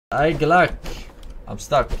I gluck. I'm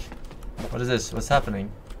stuck. What is this? What's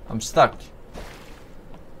happening? I'm stuck.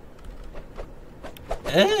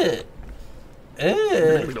 Oh.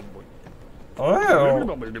 Oh.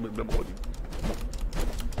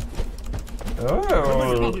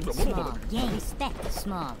 Small game. Respect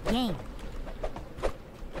small game.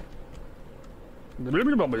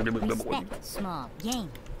 Respect small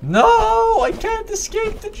game. No, I can't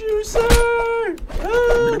escape the juicer.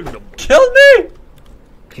 Kill me.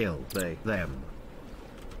 Kill them.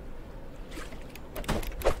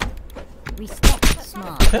 Respect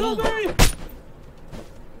small Kill game. me.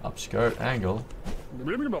 Upskirt angle.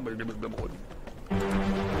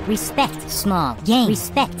 Respect small game.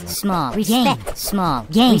 Respect small game. Respect small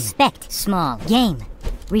game. Respect small game.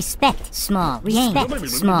 Respect small game.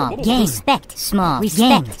 Respect small game. Respect small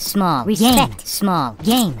game. Respect small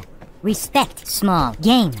game. Respect small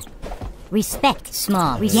game. Respect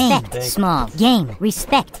small game. Respect small game.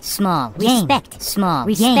 Respect small game. Respect small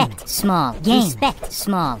respect small game. Respect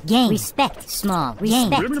small game. Respect small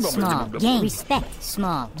respect small game. Respect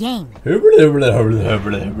small game. They're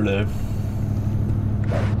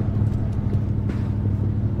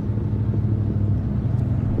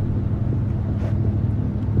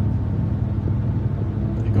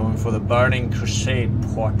going for the Burning Crusade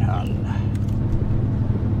portal.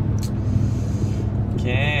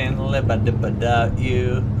 Can't live without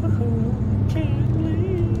you. Can't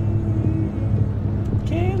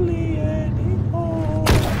leave anymore.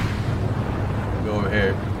 Go over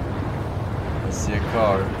here. Let's see a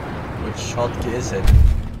car. Which hotkey is it?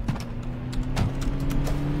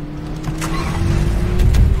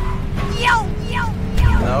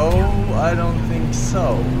 No, I don't think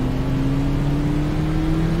so.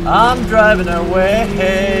 I'm driving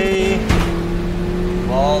away.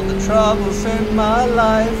 All the troubles in my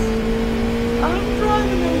life, I'm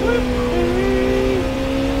driving away.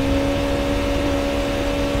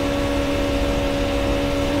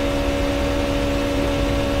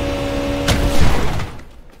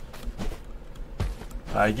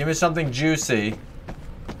 Alright, give me something juicy.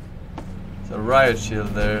 There's a riot shield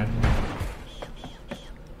there.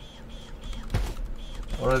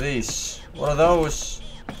 What are these? What are those?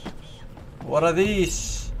 What are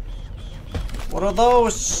these? What are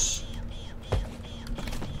those?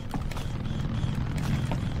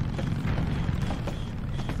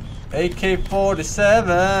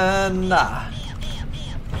 AK-47. Nah.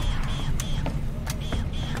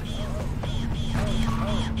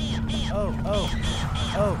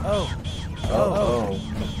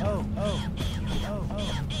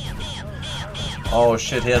 Oh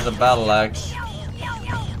shit, he has a battle axe.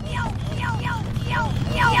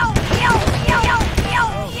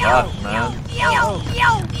 Fuck, man.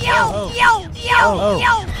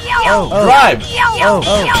 Drive!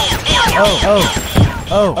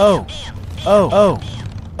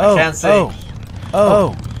 I can't see.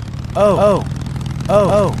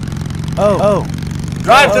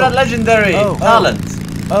 Drive to that legendary talent.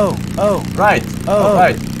 Right.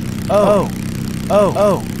 Right.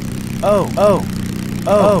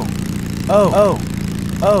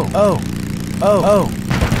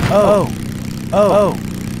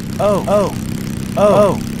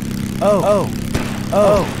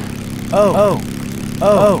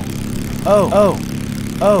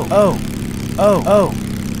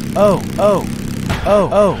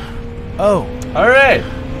 Alright!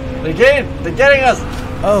 They're getting us!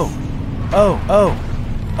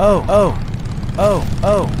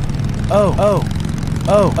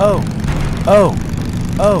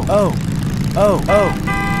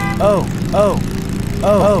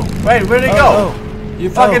 Wait, where'd it go? You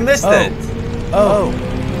fucking missed it!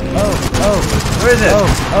 Where is it?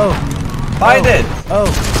 Find it!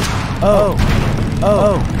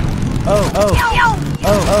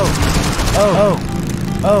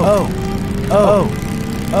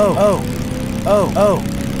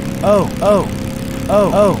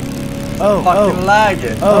 Fucking lag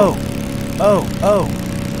it!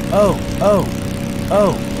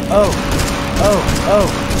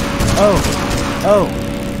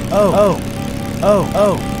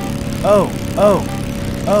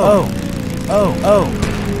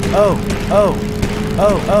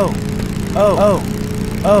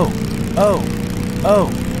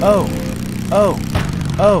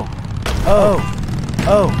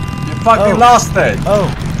 You fucking lost it!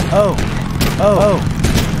 Oh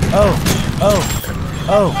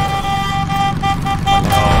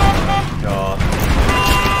god.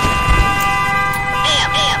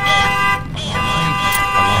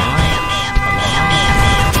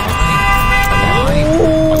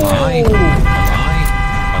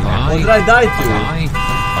 What did I die to?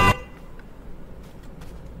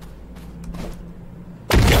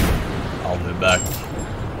 I'll be back.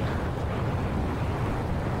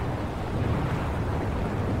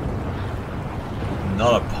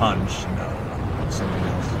 Not a punch, no, something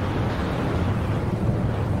else.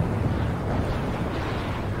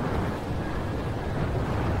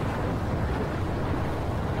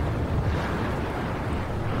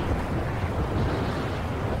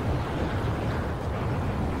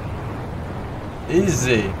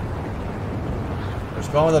 Easy.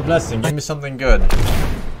 Respond with a blessing. Give me something good.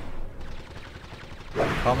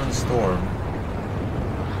 Common storm.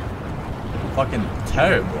 Fucking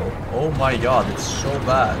terrible. Oh my god, it's so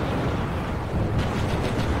bad.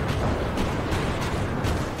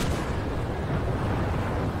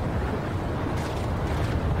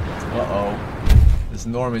 Uh-oh. This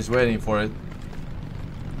Norm is waiting for it.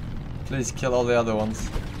 Please kill all the other ones.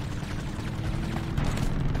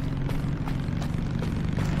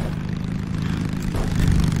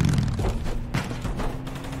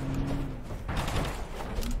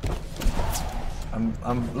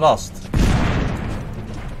 I'm lost.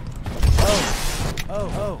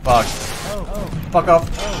 Oh. Fuck. Fuck off.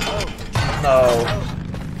 No.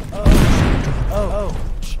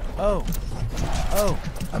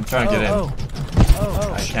 I'm trying to get in.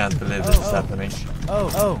 I can't believe this is happening.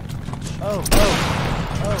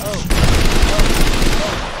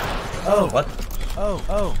 What?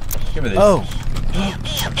 Give me this.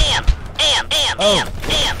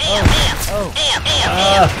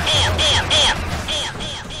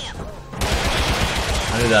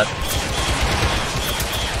 I knew that.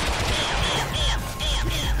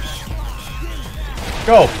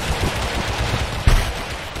 Go!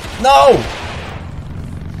 No!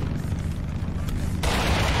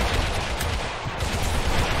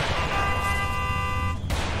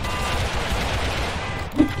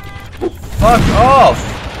 Fuck off!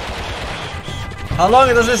 How long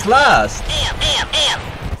does this last?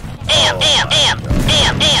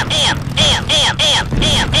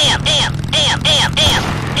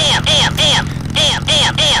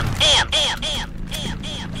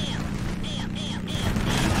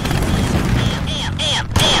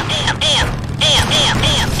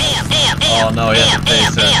 Oh no, he has a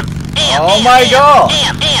taser. Oh my god!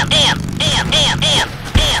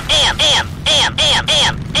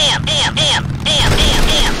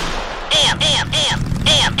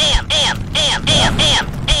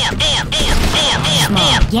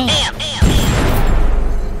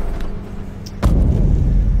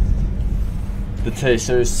 The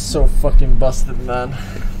taser is so fucking busted, man.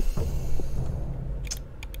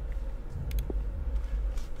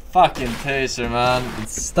 Fucking taser, man. It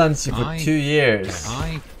stuns you for 2 years.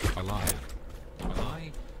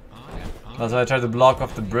 That's why I tried to block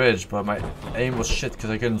off the bridge, but my aim was shit because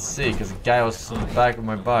I couldn't see because the guy was on the back of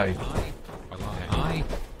my bike.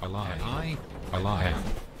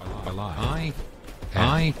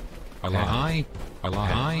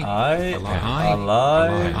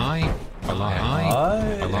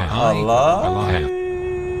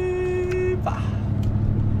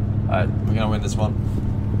 Alright, we're gonna win this one.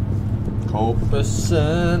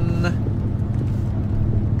 Coperson.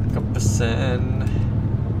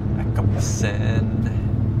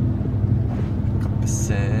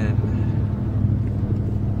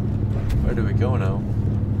 Where do we go now?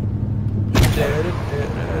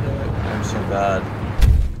 I'm so bad.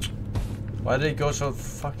 Why did it go so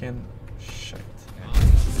fucking shit?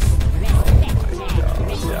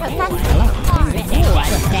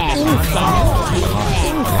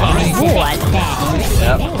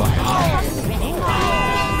 Yep.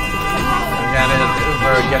 I'm gonna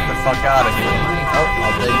Uber get the fuck out of here. Oh,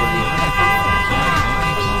 I'll take it.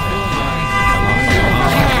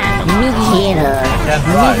 I can't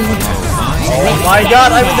drive. Oh my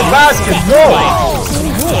god, I'm in the basket! Go!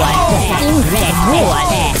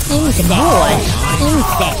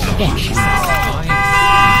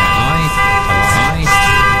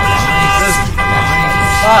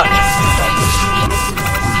 Fuck!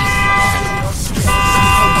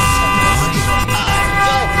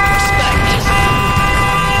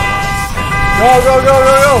 Go, go, go,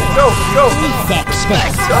 go, go, go, go!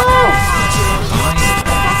 Go!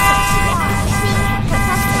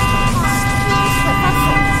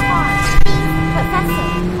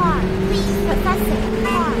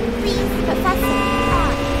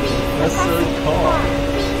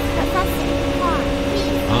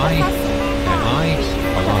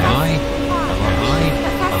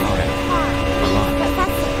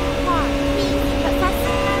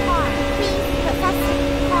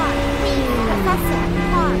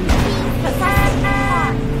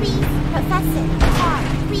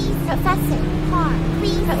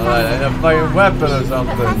 Alright, I have a fucking weapon or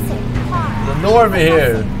something. There's a normie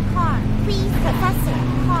here. Professor,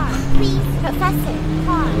 car, please, Professor,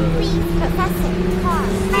 car, please, Professor, car,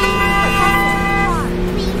 please, Professor, car,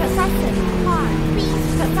 please,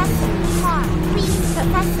 Professor, car, please,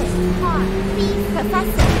 Professor, car, please,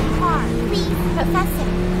 Professor, car, please, Professor,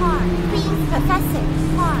 car, please, Professor,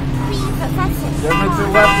 car, please, Professor, Give me two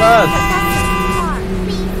car, weapons!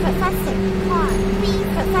 please, Professor, car, please,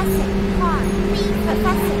 Professor, car, please,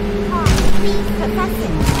 Professor, car, please, Professor, car, please,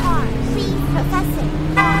 Professor, car, please, Professor,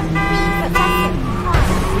 car, please, Professor,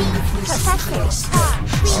 car,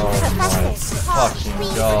 please, Oh Professor, my car, fucking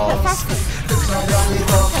please, god. Professor,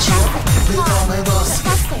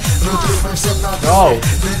 Go!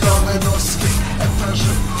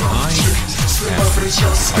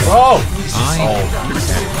 Bro!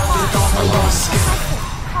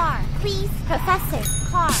 car, please, Professor,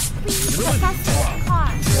 car, please, Professor, car,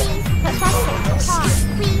 please, Professor, car,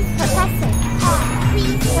 please, Professor, car,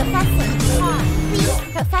 please, Professor, car, please,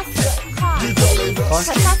 Professor, car, please,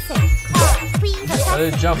 Professor, car, please, How Professor,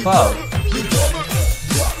 did it jump out?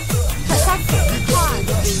 Professor, car,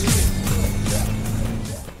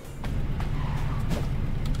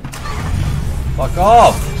 Fuck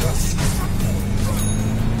off!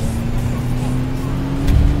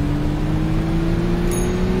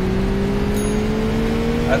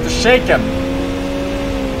 I have to shake him!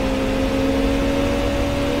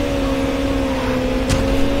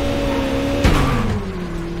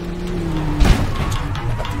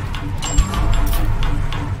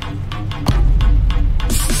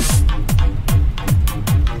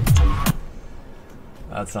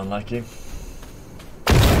 That's unlucky.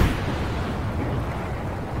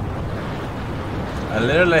 I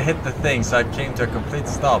literally hit the thing, so I came to a complete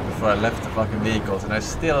stop before I left the fucking vehicles, and I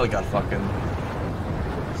still got fucking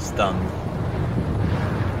stunned.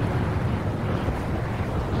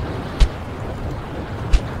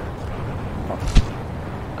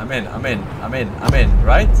 I'm in,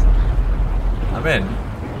 right? I'm in.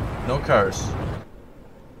 No curse.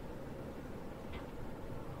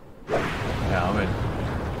 Yeah, I'm in.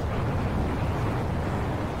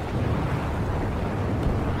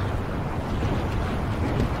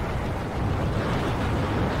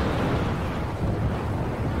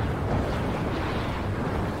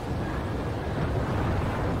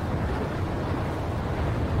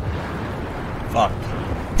 Fuck.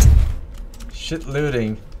 Shit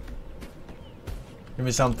looting. Give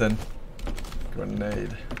me something.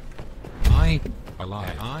 Grenade.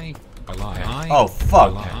 Oh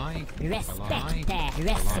fuck. Are we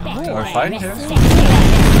fighting here?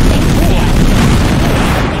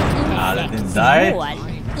 Ah, that didn't die.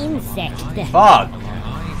 Fuck.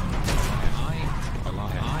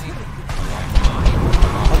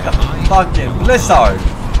 What the fucking blizzard?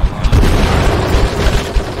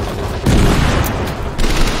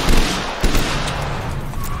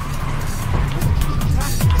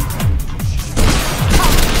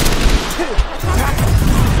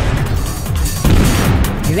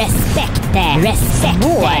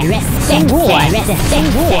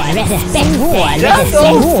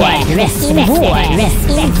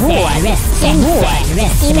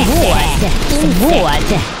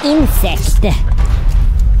 Insekt.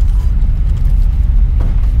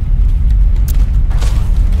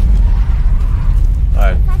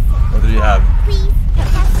 Alright, what do you have?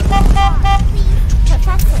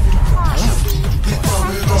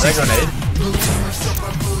 Is that grenade?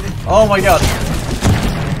 Oh my god!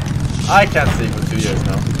 I can't see for 2 years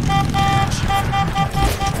now.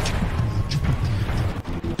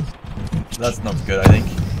 That's not good, I think.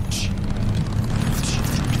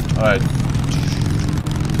 Alright.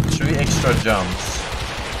 3 extra jumps.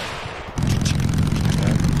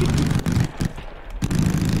 Okay.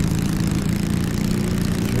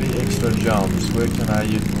 3 extra jumps. Where can I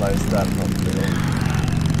utilize that properly?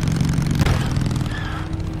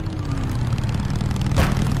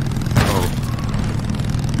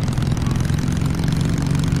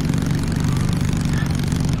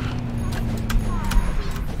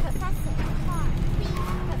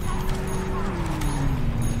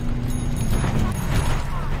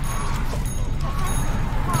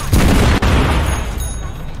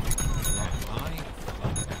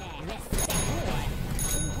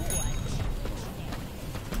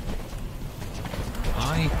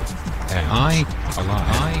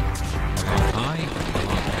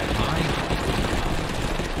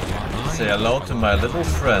 Say hello to my little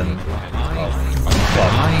friend. Oh,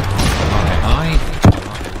 fuck.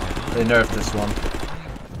 They nerfed this one.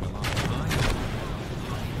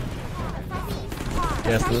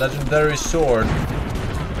 Yes, the legendary sword.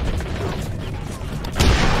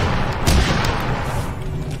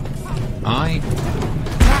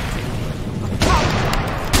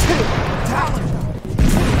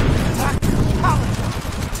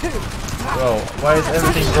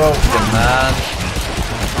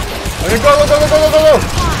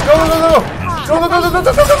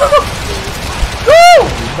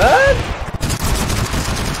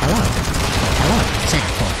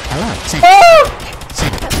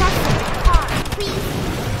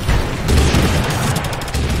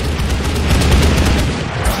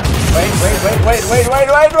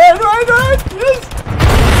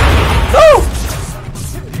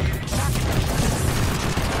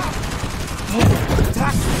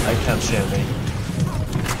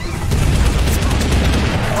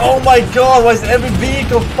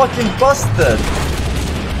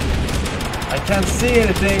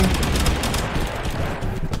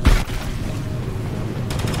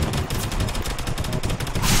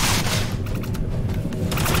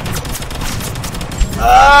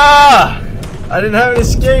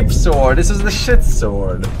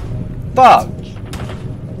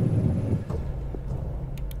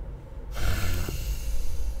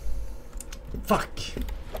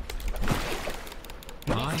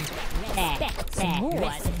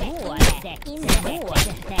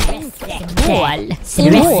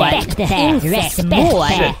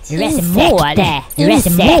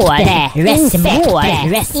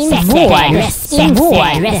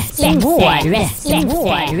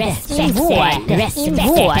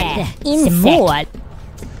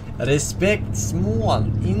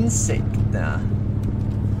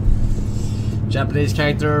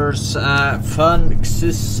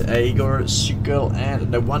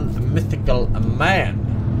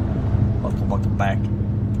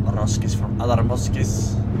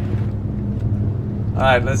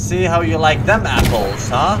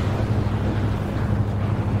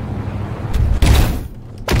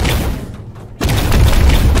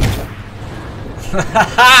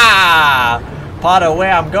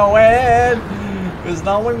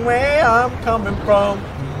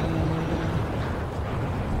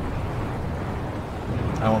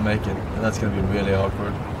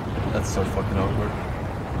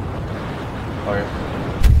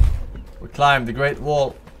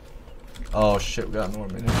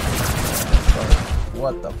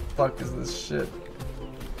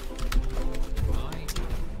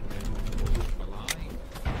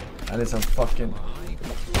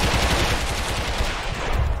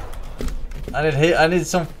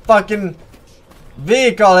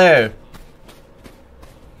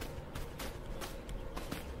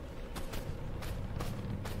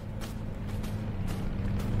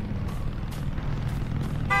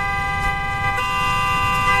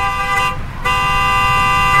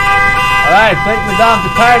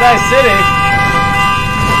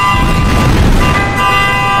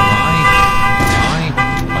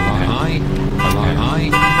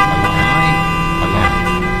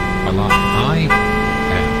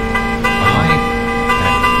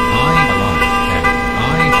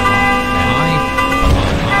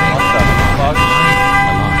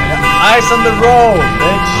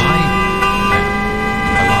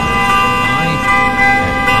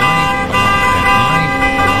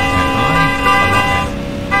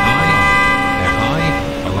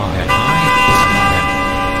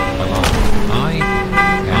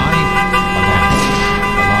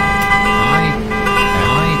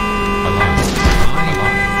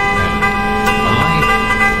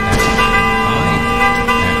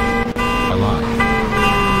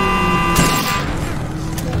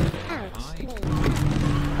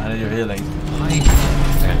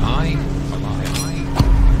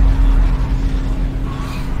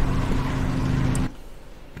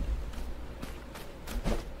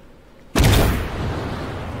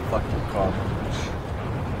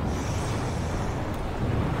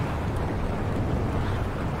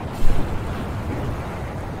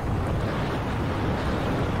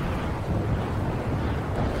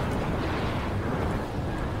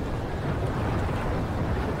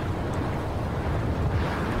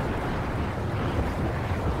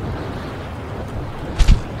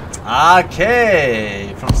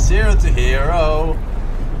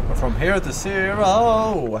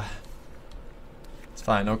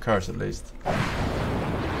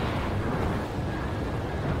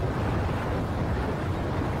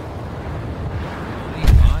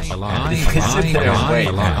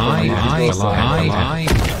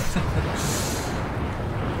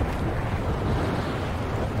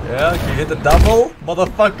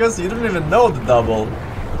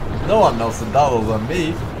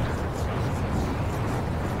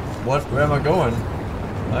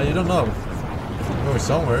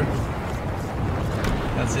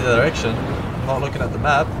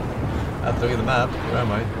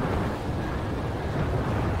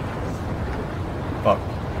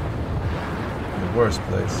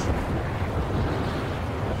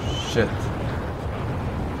 shit.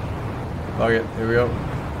 Fuck it, here we go.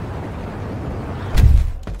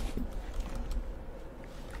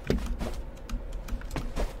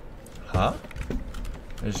 Huh?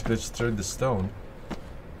 I just glitched through the stone.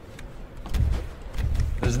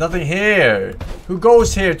 There's nothing here! Who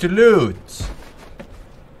goes here to loot?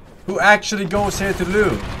 Who actually goes here to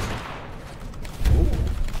loot? Ooh.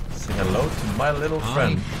 Say hello to my little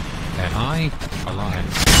friend. Alive. Alive.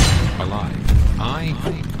 I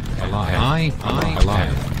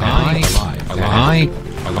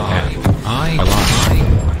alive.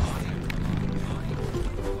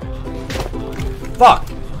 Fuck!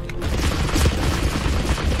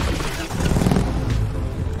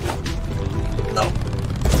 No.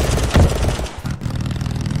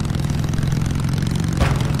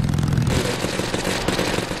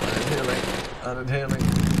 I need healing.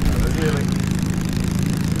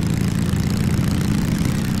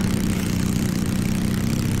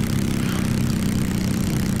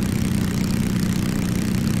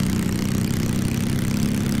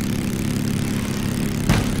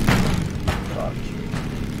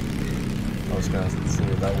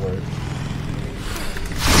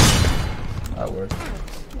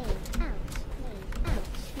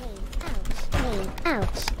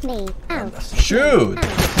 Shoot!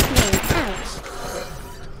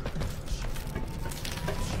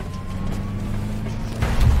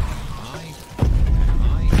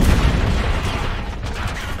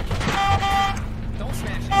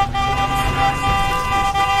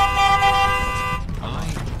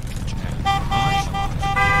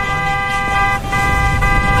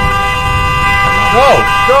 Go!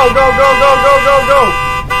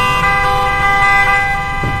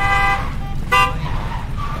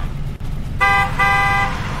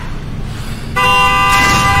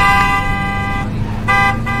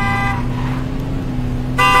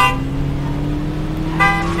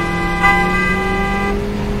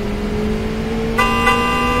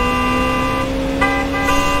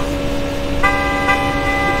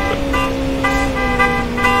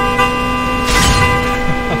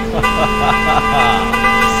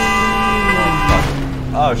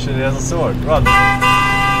 Oh shit, he has a sword. Run! Kill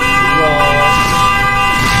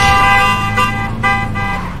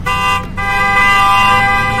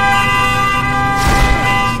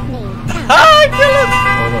him!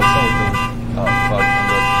 Oh no, someone killed him. Oh fuck, I'm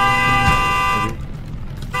dead. Maybe.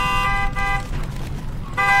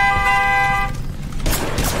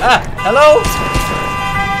 Ah! Hello?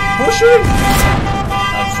 Pushing!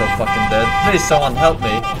 I'm so fucking dead. Please someone help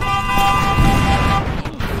me.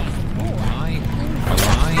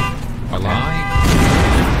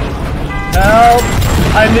 Help!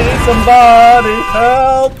 I need somebody!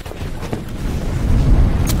 Help!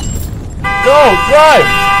 Go! Drive!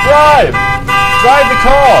 Drive! Drive the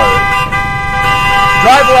car!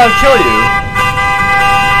 Drive or I'll kill you!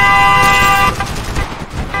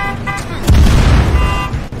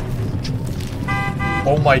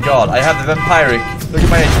 Oh my god, I have the vampiric. Look at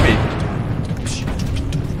my HP.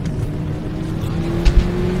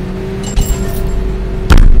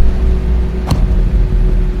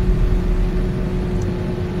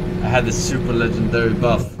 I had the super legendary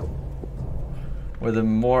buff where the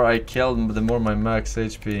more I kill, the more my max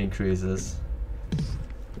HP increases.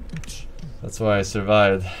 That's why I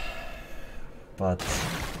survived. But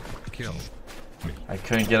I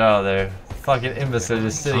couldn't get out of there. Fucking imbecile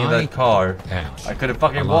just sitting in that car. I could have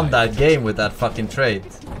fucking won that game with that fucking trait.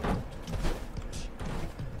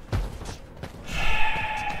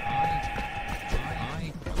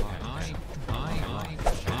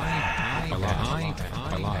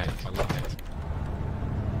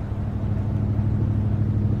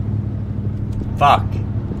 Fuck.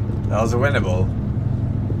 That was a winnable.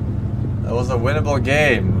 That was a winnable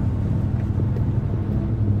game.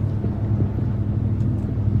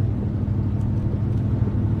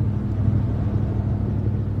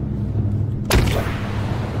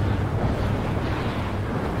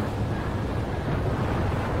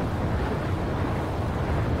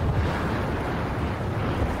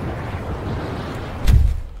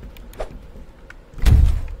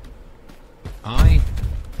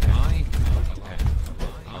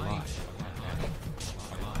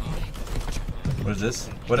 What is this?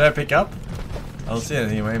 What did I pick up? I don't see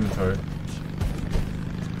anything in my inventory.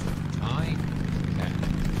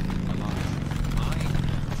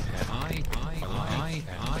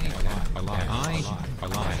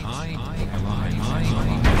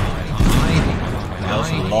 That was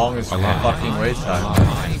the longest fucking wait time.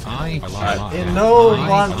 Right. No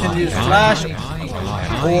one can use flash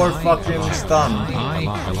or fucking stun.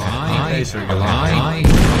 Laser gun.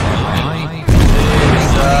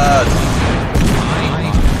 Jesus.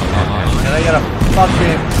 Can I get a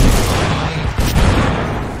fucking...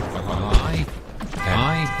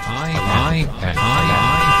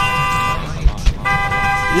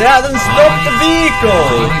 Yeah, then stop the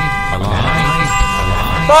vehicle!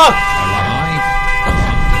 Fuck!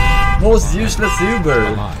 Most useless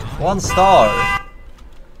Uber. 1 star.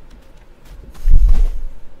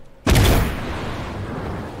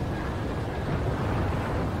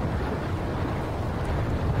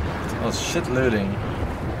 Oh, shit looting.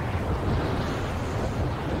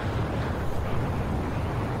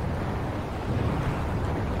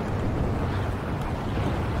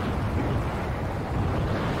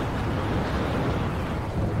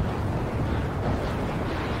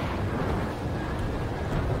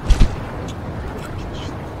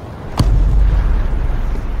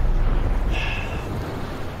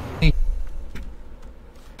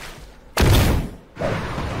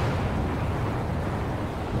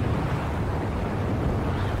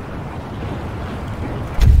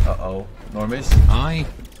 Uh-oh. Normies?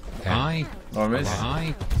 Normies?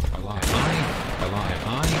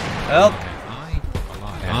 Help!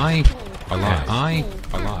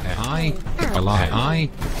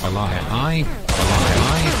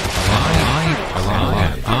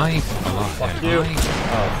 Fuck you!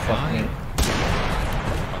 Oh, fuck me.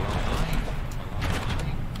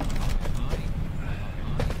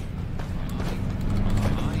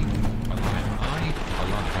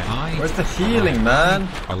 Where's the healing, man?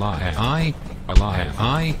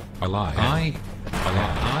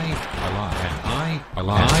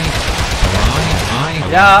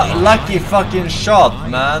 Yeah, lucky fucking shot,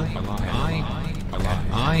 man.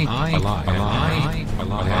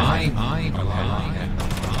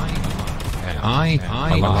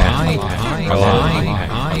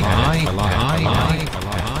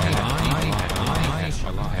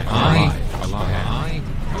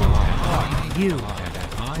 You.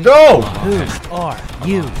 Go! Who are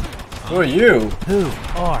you? Who are you? Who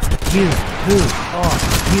are you? Who are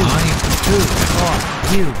you? Who are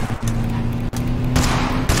you?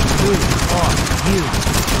 Who are you?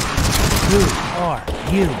 Who are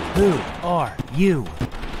you? Who are you?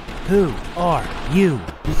 Who are you?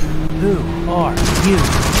 Who are you?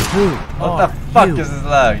 Who What the fuck is this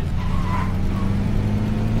lag?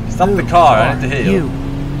 Stop the car, I need to heal.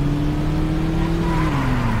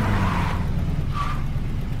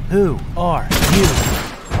 Who are you?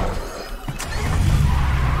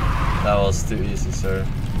 That was too easy, sir.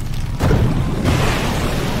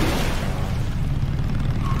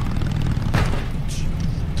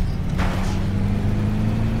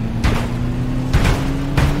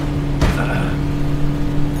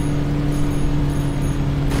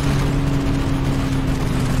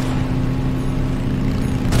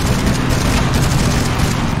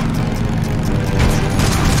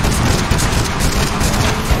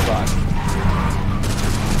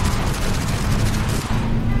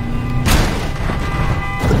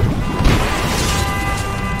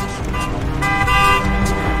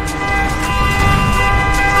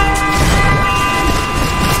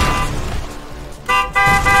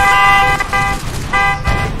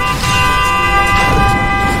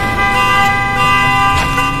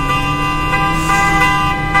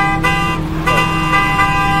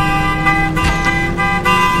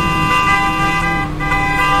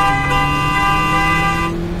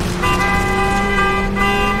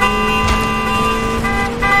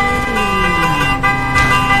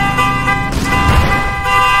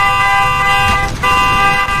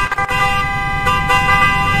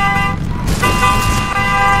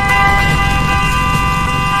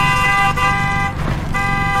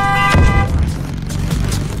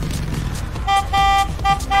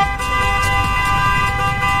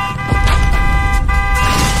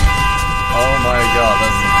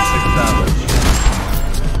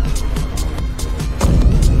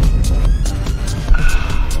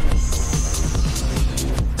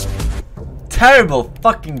 Terrible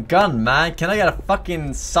fucking gun, man. Can I get a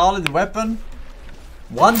fucking solid weapon?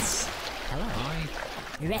 Once?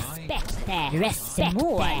 Fucking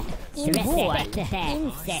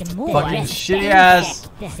shitty ass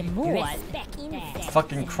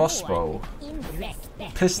fucking crossbow.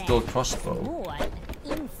 Pistol crossbow.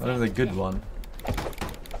 What is the good one?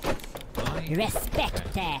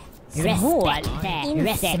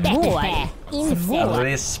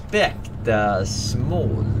 Respect the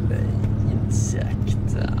small insect.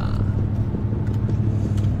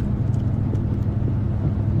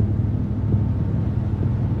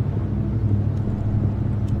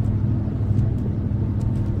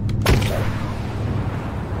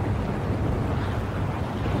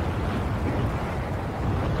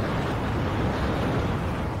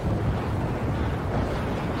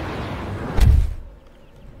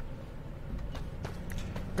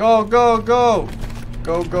 Go, go, go!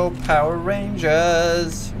 Go, go, Power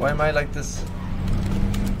Rangers! Why am I like this?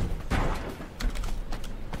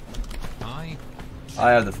 I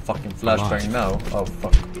have the fucking flashbang now. Oh,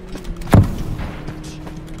 fuck.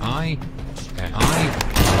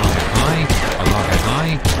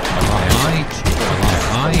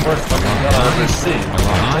 First fucking gun I've ever seen.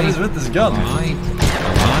 What is with this gun?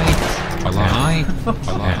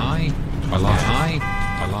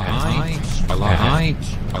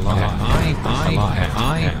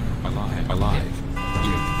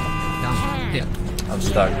 I'm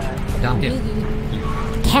stuck.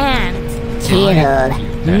 Can't kill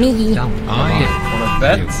me. Wanna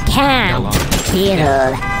bet? Can't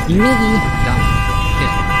kill me.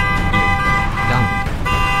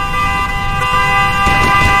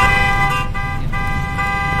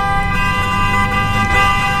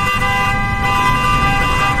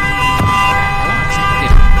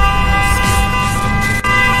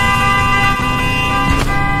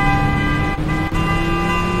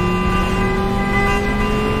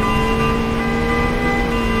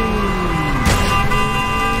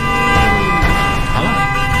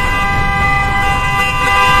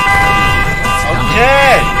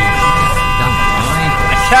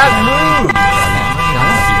 Can't move!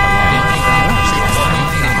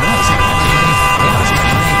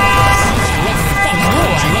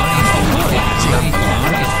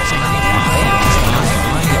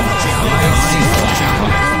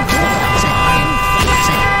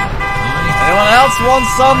 Anyone else want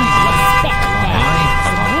some?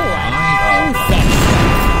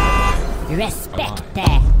 Respekt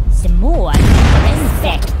small.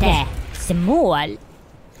 Respekt small.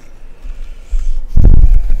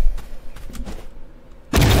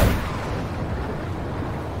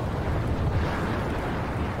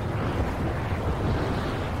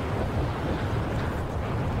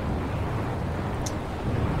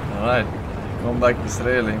 Alright, going back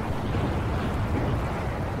Israeli.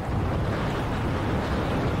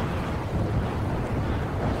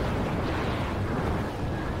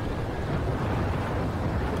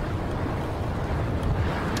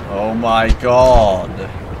 Oh my god!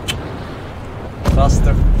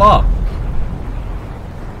 Clusterfuck!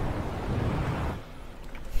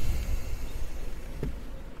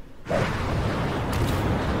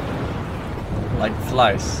 Like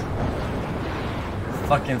flies.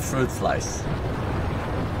 Fucking fruit flies.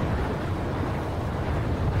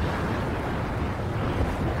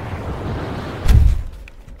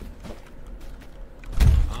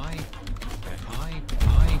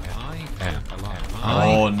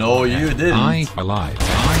 Oh no, you didn't. Alive.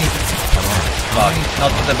 Fuck,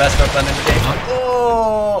 not the best weapon in the game.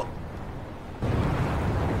 Oh!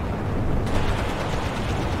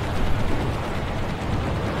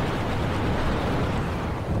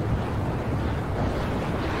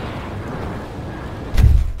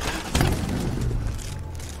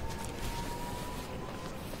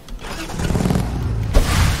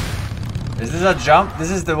 Is this a jump?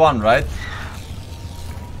 This is the one, right?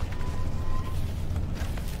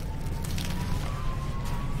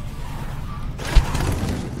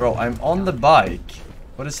 Bro, I'm on the bike.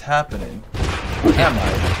 What is happening? Am I?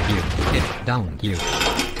 You. Down. You.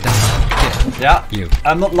 Yeah. You.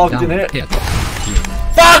 I'm not locked in here. You.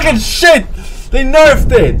 Fucking shit! They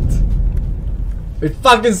nerfed it! It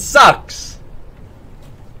fucking sucks!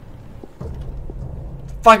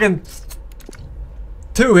 Fucking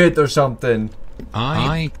 2-hit or something.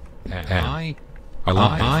 Alive.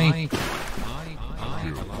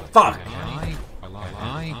 Fuck!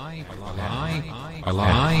 And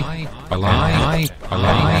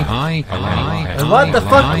what the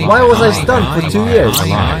fuck? Why was I stunned for 2 years?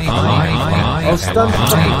 I was stunned for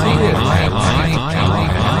fucking 2 years.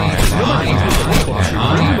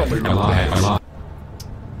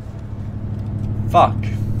 Fuck.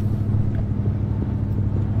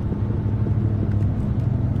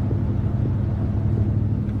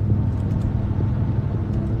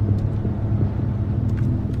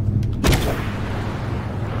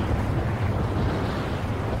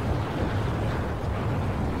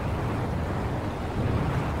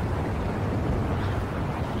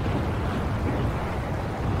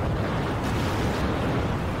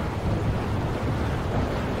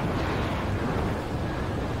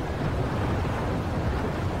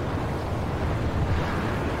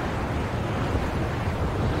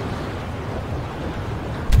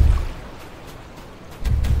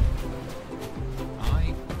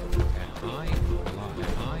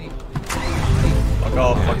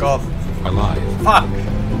 Fuck off. Alive. Fuck!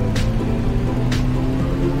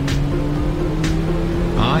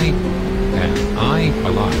 Alive.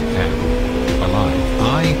 Alive.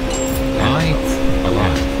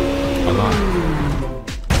 Alive. alive.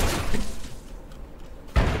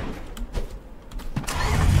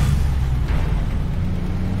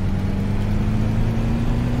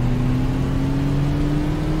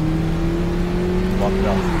 Block it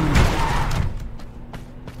off.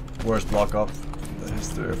 Worst block off in the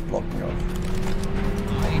history of blocking off.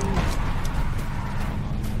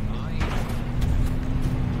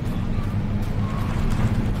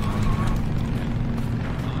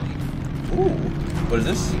 Ooh, what is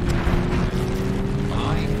this?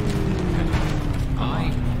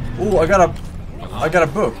 Ooh, I got a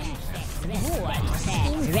book.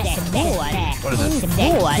 What is it?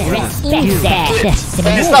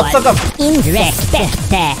 Stop!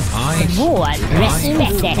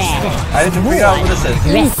 I need to figure out what this is.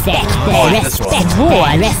 Oh, it's this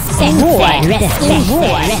one.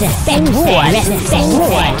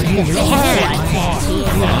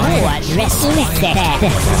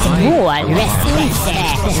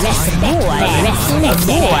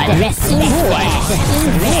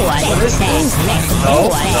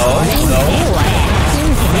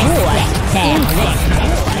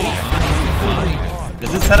 Is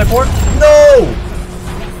this teleport? No!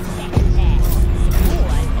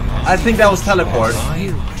 I think that was teleport.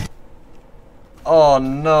 Oh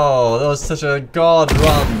no, that was such a god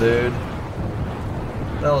run, dude.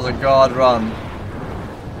 That was a god run.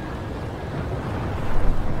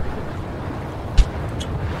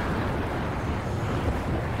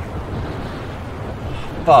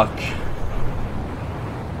 Fuck.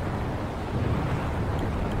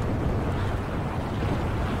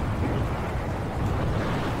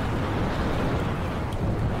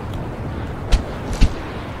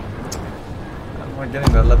 I'm not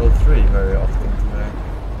getting that level 3 very often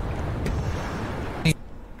today.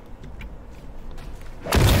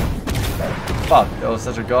 Fuck, that was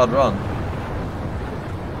such a god run.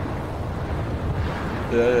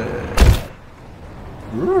 Yeah.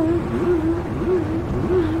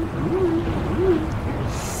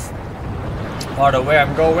 Part of where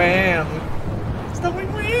I'm going. It's the way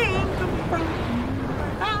I'm coming from.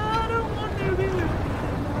 I don't want to be.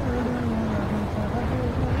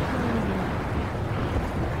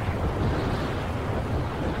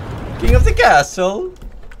 King of the castle.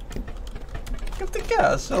 King of the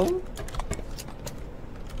castle.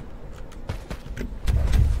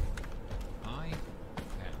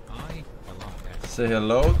 Say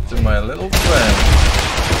hello to my little friend.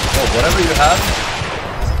 Oh, whatever you have.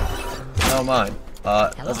 Now mine.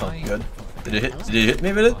 That's not good. Did you hit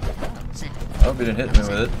me with it? I hope you didn't hit me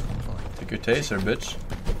with it. Take your taser, bitch.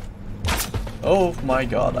 Oh my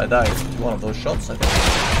god, I died. One of those shots, I think.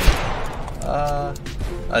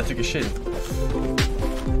 I took a shield.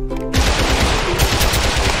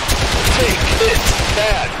 Take it,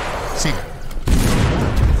 Dad! Sad.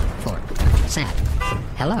 For sad.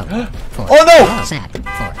 Hello. For Oh no! sad. For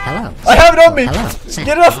hello. I have it on me! Hello. Sad.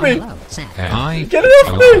 Get it off me! Hello. Sad. Get it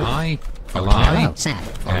off me! Hello. Sad.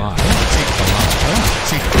 Alive. Hello.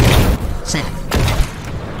 Sad. Sad.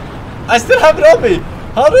 I still have it on me!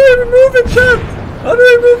 How do I remove it, chat? How do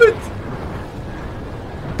I remove it?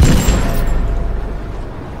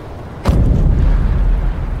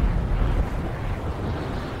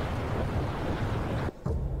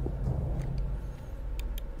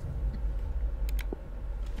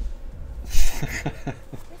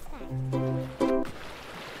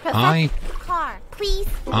 Car, please.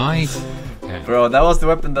 Bro, that was the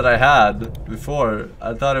weapon that I had before.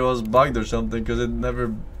 I thought it was bugged or something because it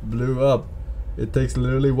never blew up. It takes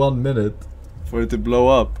literally 1 minute for it to blow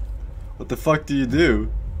up. What the fuck do you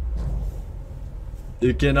do?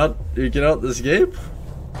 You cannot escape?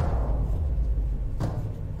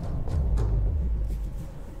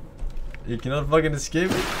 You cannot fucking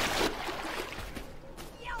escape it?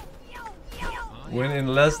 Win in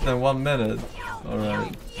less than 1 minute. Alright. All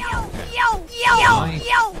right.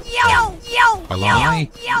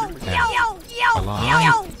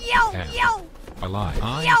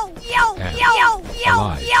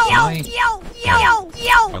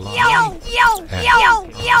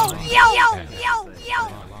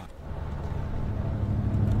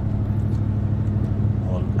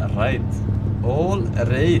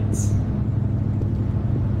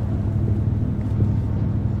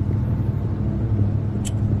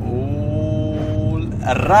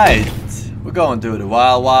 Alright, we're going to the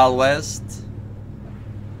Wild Wild West.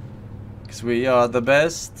 Cause we are the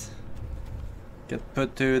best. Get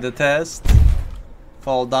put to the test.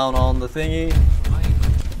 Fall down on the thingy.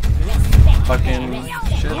 Fucking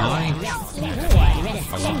shit.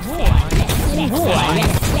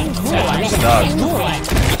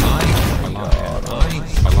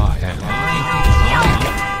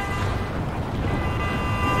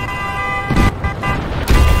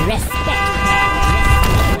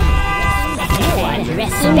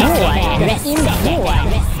 I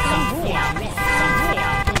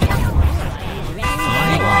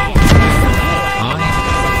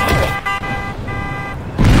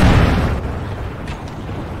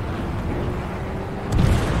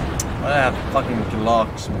have fucking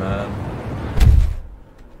Glocks, man.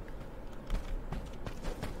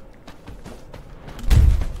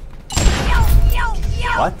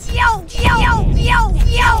 What?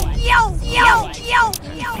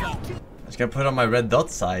 I was gonna put on my red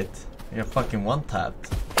dot sight. I got fucking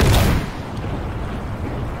one-tapped.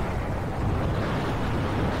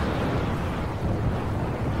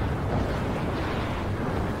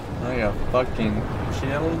 I got fucking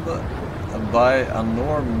killed by a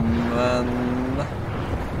Norman.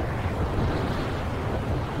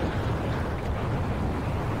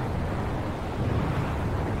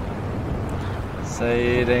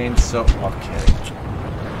 Say it ain't so. Okay.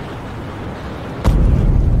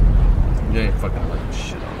 I'm getting fucking like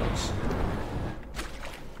shit on those.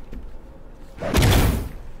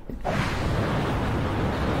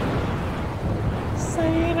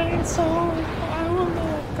 Say it ain't so. I will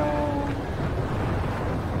not go.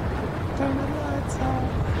 Turn the lights off.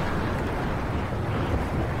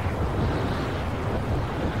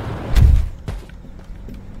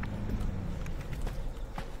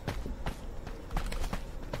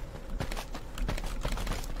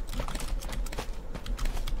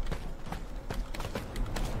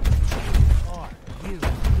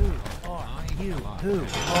 Who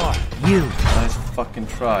are you? Nice fucking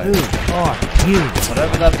try. Who are you?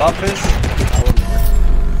 Whatever that buff is.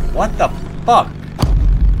 What the fuck?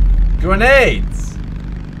 Grenades!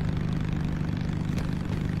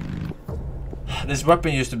 This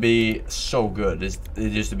weapon used to be so good. It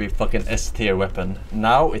used to be fucking S tier weapon.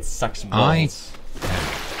 Now it sucks balls.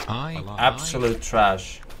 Absolute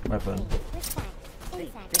trash weapon.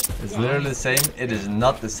 It's literally the same. It is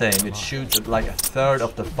not the same. It shoots at like a third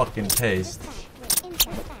of the fucking pace.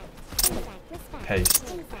 Pace.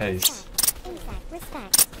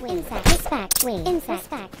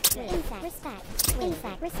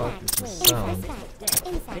 Fuck is this sound?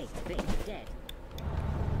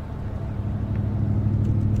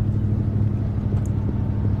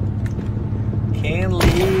 Can't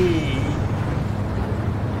leave.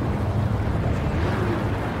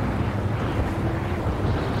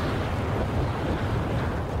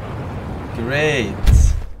 Great.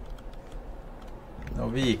 No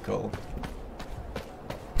vehicle.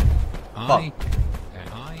 Fuck.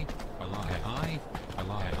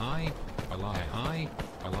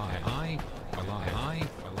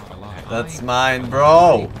 That's mine,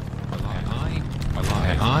 bro.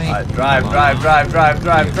 Alright, drive.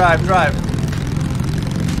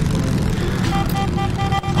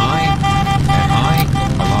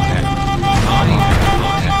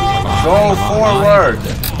 Go forward.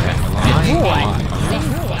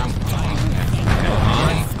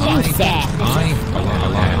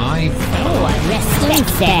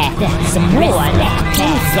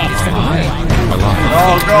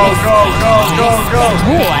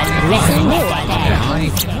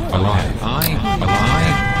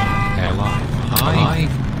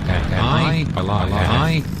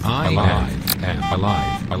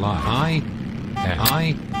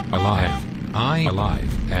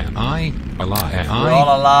 We're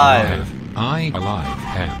all alive.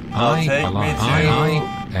 Now take me to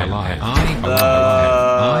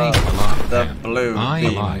the blue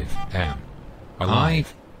beam.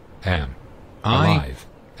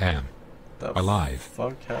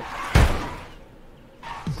 Fuck hell.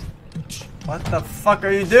 What the fuck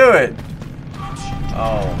are you doing?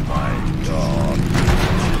 Oh my god.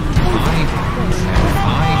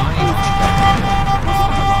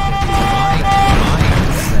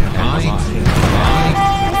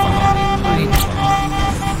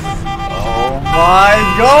 Oh my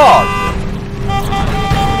god!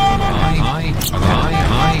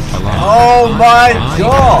 Oh my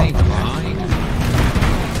god!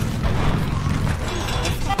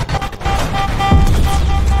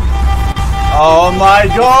 Oh my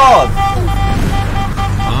god!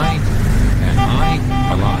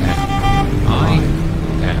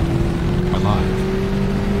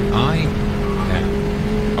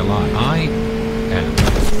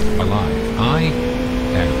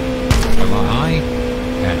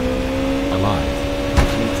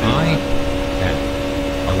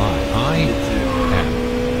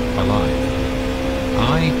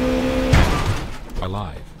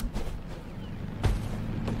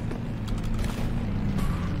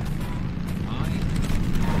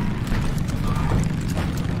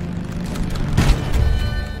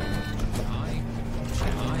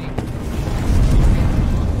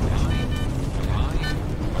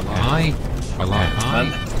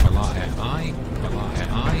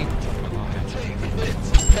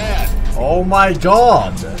 my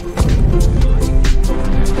god!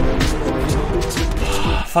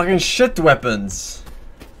 Fucking shit weapons.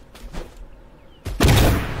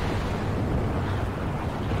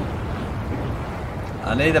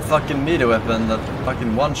 I need a fucking meter weapon that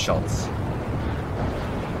fucking one-shots.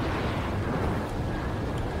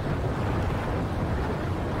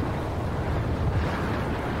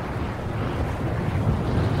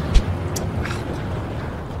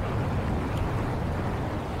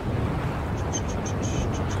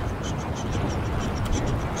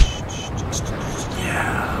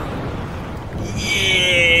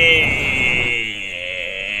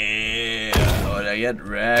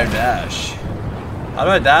 Rare dash. How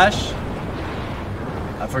do I dash?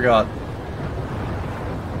 I forgot.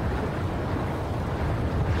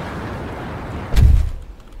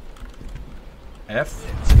 F.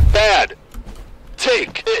 Bad.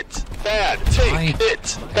 Take it. Bad. Take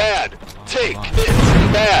it. Bad. Take it.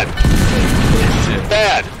 Bad. Shit.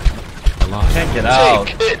 Bad. Can't get out.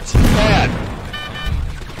 Take it. Bad.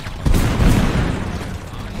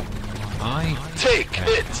 Take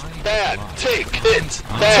it. Bad. Take it.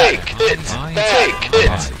 Bad. Take it. Take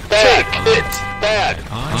it. Take it. Bad.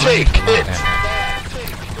 Take it.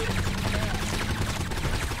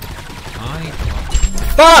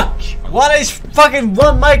 Fuck! What is fucking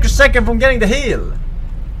 1 microsecond from getting the heal?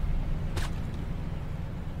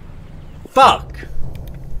 Fuck!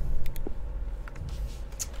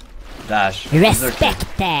 Dash. Respect,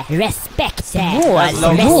 respect,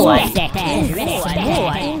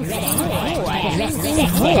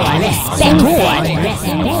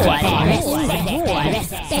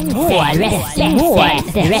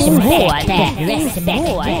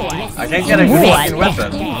 I can't get a fucking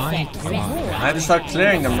weapon. I had to start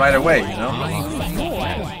clearing them right away, you know?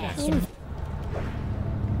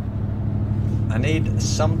 I need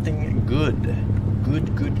something good.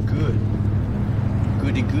 Good. Goody good.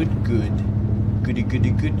 Goody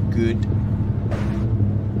good.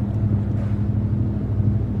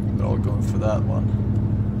 We're all going for that one.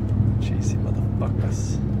 Cheesy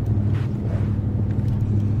motherfuckers.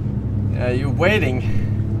 Yeah, you're waiting.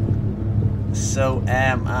 So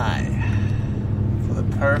am I. For the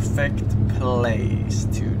perfect place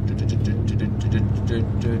to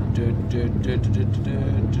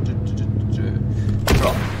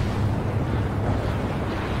drop.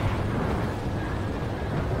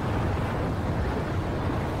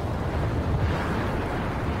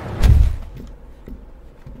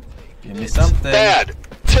 Give me something. Bad.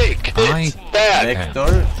 Take it. Bad.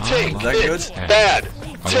 Vector. Take Is that it. good? Bad.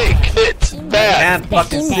 Take it. Bad. Can't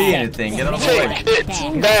fucking see anything. Get out of the way. Take it.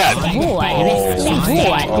 Bad.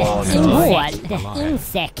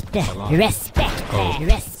 insect, respect,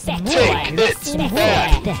 respect, Take it.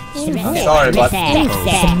 Bad. I'm sorry, but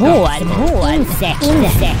insect,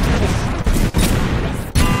 insect.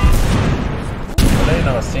 I didn't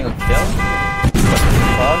know a single kill.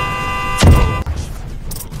 Fuck.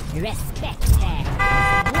 Respect,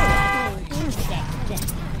 insect.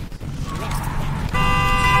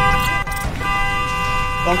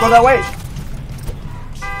 Don't go that way.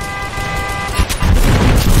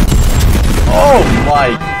 Oh my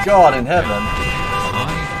god in heaven.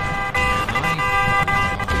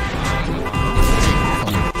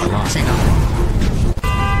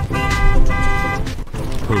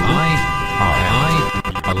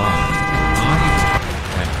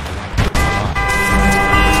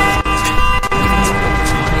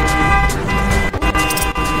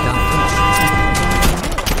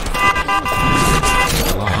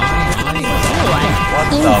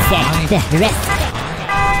 Insect, respect.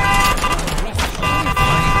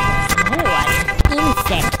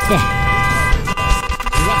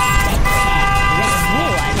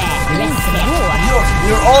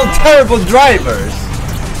 You're all terrible drivers.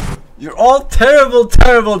 You're all terrible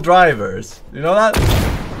drivers. You know that?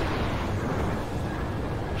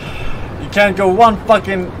 You can't go 1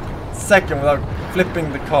 fucking second without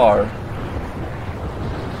flipping the car.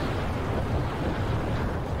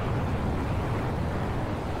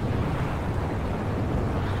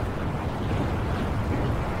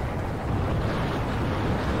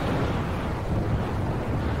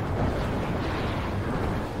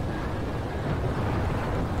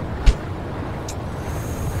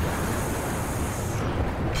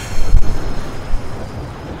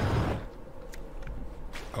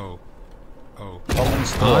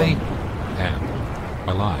 I am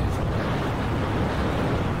alive.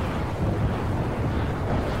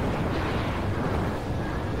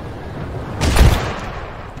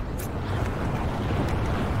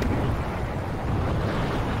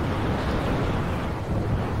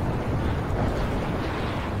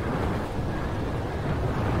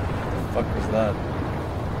 Fuck was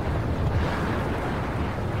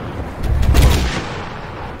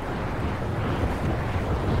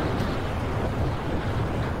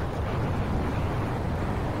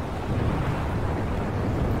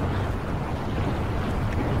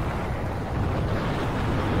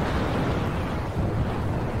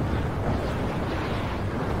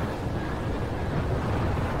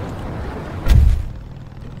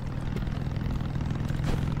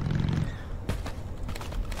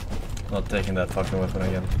not taking that fucking weapon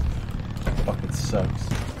again. Fuck, it sucks.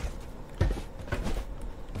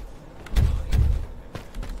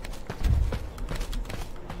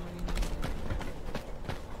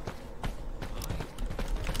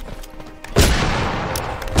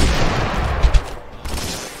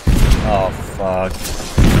 Oh, fuck.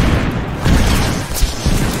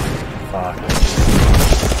 Fuck.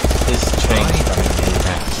 This changed on me.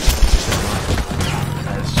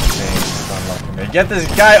 This changed on me. Get this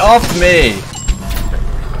guy off me!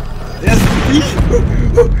 Yes,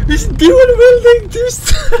 he's dual wielding two.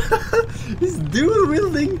 He's dual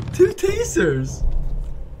wielding 2 tasers.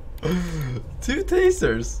 2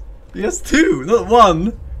 tasers. He has 2, not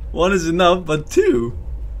 1. 1 is enough, but 2.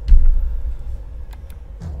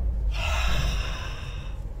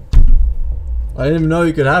 I didn't even know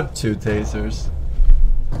you could have 2 tasers.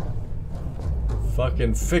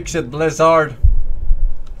 Fucking fix it, Blizzard.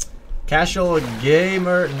 Casual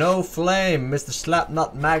gamer, no flame. Mr.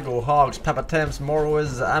 Slapnut, Mago, Hogs, Papa Temps,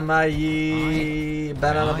 Morwiz, Amayi,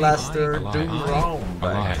 Banana Blaster, Doom Rome,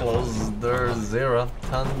 Closer, Zero,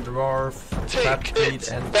 Tundrorf, Fat Feet,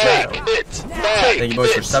 and Shadow. Thank you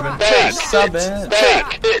boys for subbing. Subbing.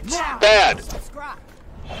 Take it. Bad.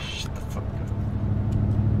 Shut the fuck up.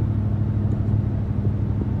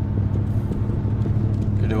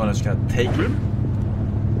 You're the one who's gonna take it.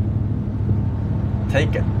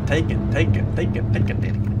 Take it, take it, take it, take it, take it,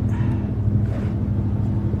 take it.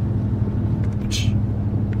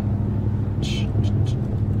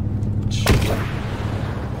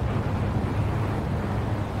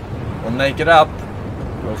 We'll make it up.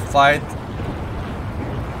 We'll fight.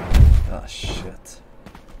 Oh shit.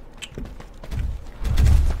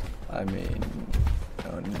 I mean,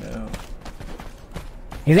 oh no.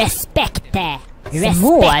 Respect.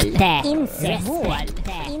 Mål.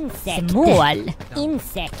 Insekt. Mål.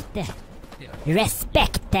 Insekt.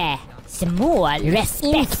 Respekt. Small.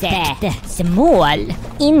 Respekt. Small.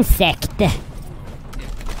 Insekt.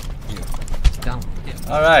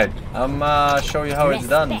 Alright, I'm show you how it's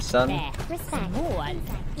done, son. Small.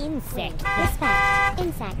 Insekt. Respect.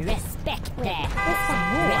 Respekt.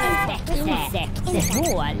 Small. Insekt.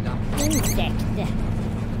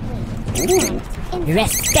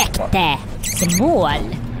 Respect. Small.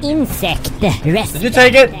 Insect. Respect. Did you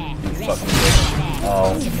take it? You fucking bitch.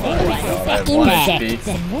 Oh my god, I have 1 HP.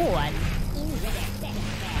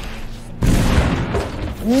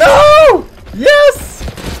 No! Yes!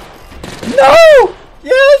 No!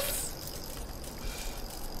 Yes!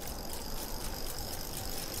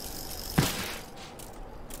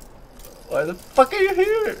 Why the fuck are you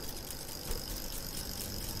here?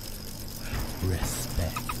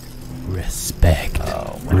 Respect.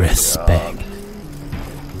 Oh my Respect. God.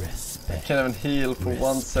 Respect. I can't even heal for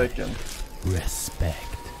 1 second.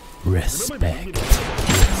 Respect. Respect.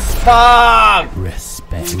 Fuck!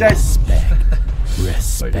 Respect. Guys. Respect.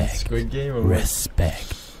 Respect. Squid Game or what?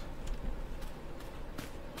 Respect.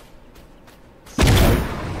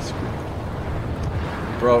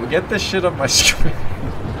 Bro, get this shit off my screen.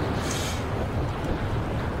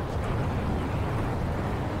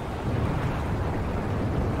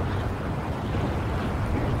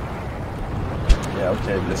 Yeah,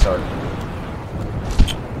 okay, Blizzard.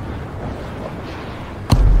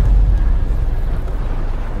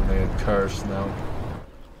 I'm gonna get cursed now.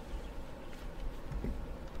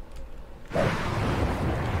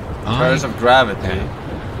 Curse of gravity.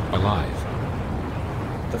 Alive.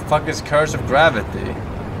 The fuck is curse of gravity?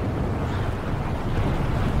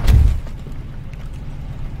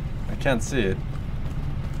 I can't see it.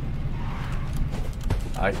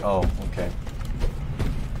 Oh, okay.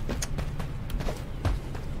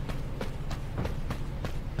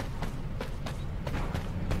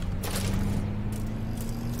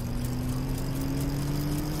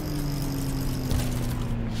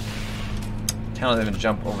 Can't even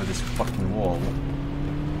jump over this fucking wall.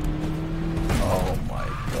 Oh my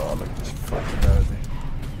god, look at this fucking everything.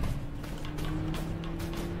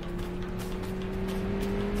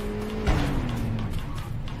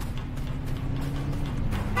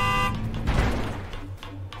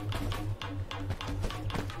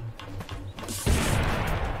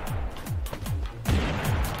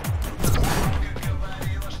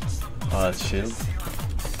 Oh, that's shield.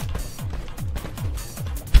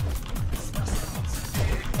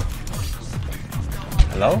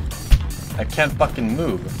 Hello? I can't fucking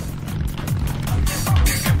move.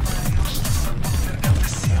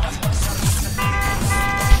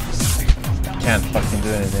 Can't fucking do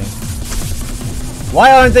anything.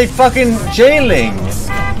 Why aren't they fucking jailing?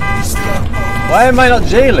 Why am I not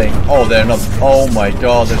jailing? Oh, they're not. Oh my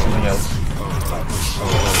god, there's something else.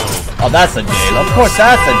 Oh, that's a jail. Of course,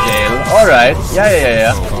 that's a jail. All right.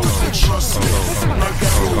 Yeah.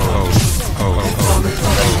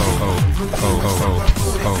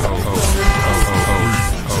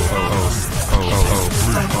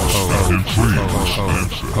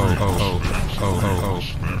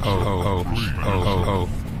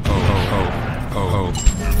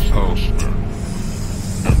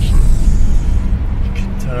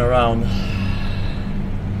 Turn around.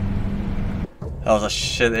 That was a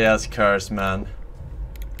shitty ass curse, man.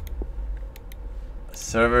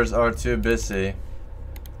 Servers are too busy.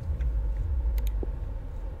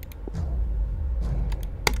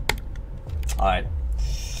 Alright.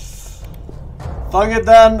 Fuck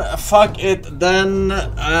it then.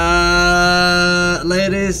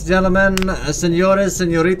 Ladies, gentlemen, senores,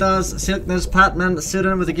 senoritas, Silkness, Patman,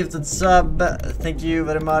 Siren with a gifted sub. Thank you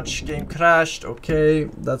very much. Game crashed. Okay,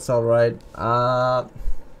 that's alright.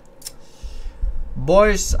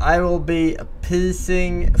 Boys, I will be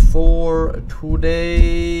piecing for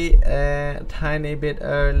today a tiny bit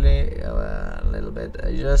early, a little bit,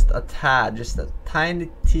 just a tad, just a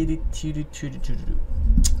tiny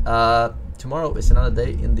tomorrow is another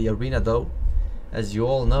day in the arena though, as you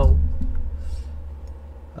all know.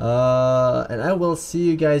 And I will see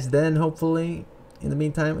you guys then, hopefully. In the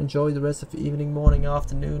meantime, enjoy the rest of the evening, morning,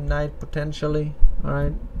 afternoon, night, potentially.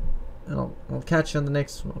 Alright, and I'll catch you on the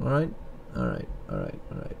next one, alright? Alright.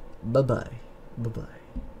 Bye-bye.